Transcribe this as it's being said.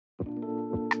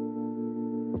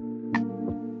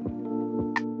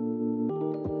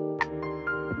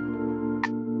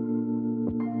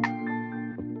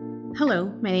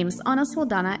Hello, my name is Ana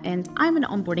Soldana and I'm an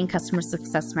onboarding customer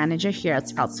success manager here at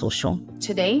Sprout Social.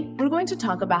 Today, we're going to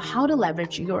talk about how to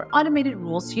leverage your automated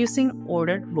rules using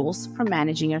ordered rules for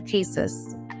managing your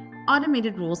cases.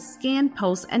 Automated rules scan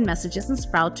posts and messages in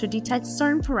Sprout to detect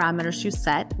certain parameters you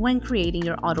set when creating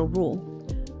your auto rule.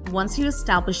 Once you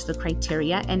establish the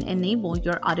criteria and enable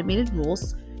your automated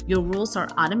rules, your rules are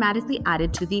automatically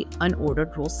added to the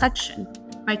unordered rules section.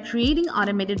 By creating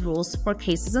automated rules for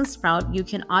cases in Sprout, you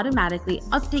can automatically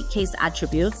update case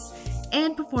attributes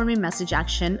and perform a message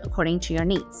action according to your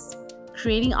needs.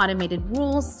 Creating automated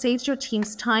rules saves your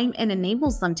team's time and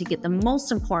enables them to get the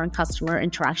most important customer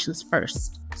interactions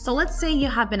first. So let's say you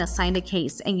have been assigned a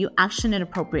case and you action it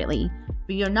appropriately,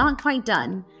 but you're not quite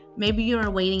done. Maybe you're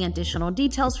awaiting additional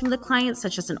details from the client,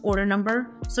 such as an order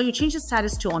number, so you change the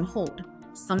status to on hold.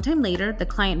 Sometime later, the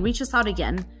client reaches out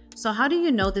again. So how do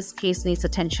you know this case needs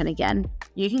attention again?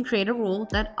 You can create a rule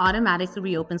that automatically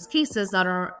reopens cases that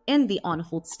are in the on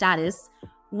hold status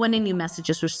when a new message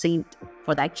is received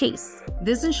for that case.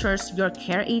 This ensures your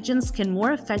care agents can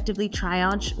more effectively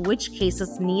triage which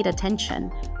cases need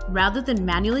attention rather than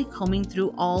manually combing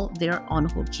through all their on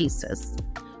hold cases.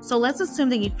 So let's assume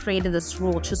that you created this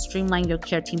rule to streamline your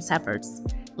care team's efforts.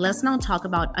 Let's now talk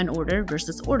about unordered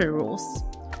versus ordered rules.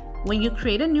 When you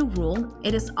create a new rule,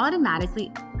 it is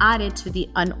automatically added to the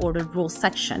unordered rules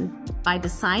section. By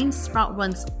design, Sprout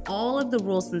runs all of the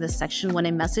rules in this section when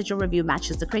a message or review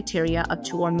matches the criteria of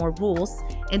 2 or more rules,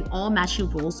 and all matching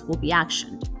rules will be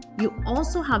actioned. You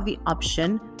also have the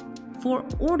option for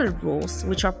ordered rules,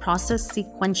 which are processed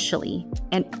sequentially,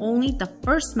 and only the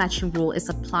first matching rule is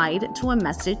applied to a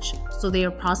message, so they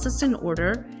are processed in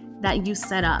order that you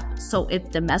set up. So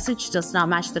if the message does not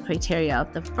match the criteria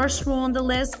of the first rule on the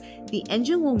list, the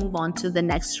engine will move on to the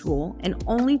next rule and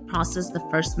only process the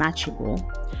first matching rule.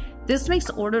 This makes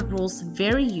ordered rules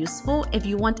very useful if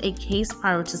you want a case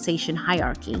prioritization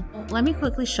hierarchy. Let me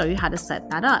quickly show you how to set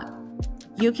that up.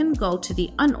 You can go to the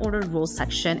unordered rules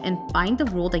section and find the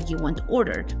rule that you want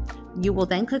ordered. You will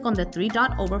then click on the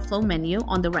 3-dot overflow menu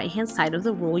on the right-hand side of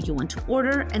the rule you want to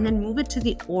order and then move it to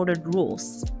the ordered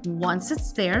rules. Once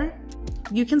it's there,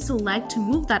 you can select to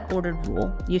move that ordered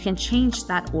rule. You can change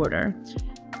that order.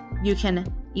 You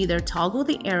can either toggle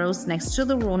the arrows next to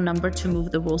the rule number to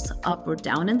move the rules up or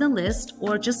down in the list,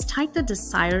 or just type the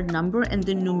desired number in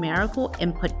the numerical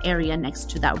input area next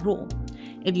to that rule.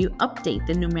 If you update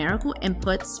the numerical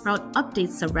input, Sprout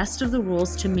updates the rest of the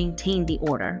rules to maintain the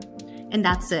order. And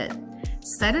that's it.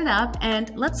 Set it up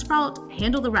and let Sprout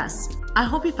handle the rest. I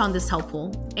hope you found this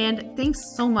helpful, and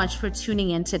thanks so much for tuning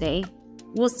in today.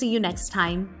 We'll see you next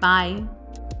time. Bye.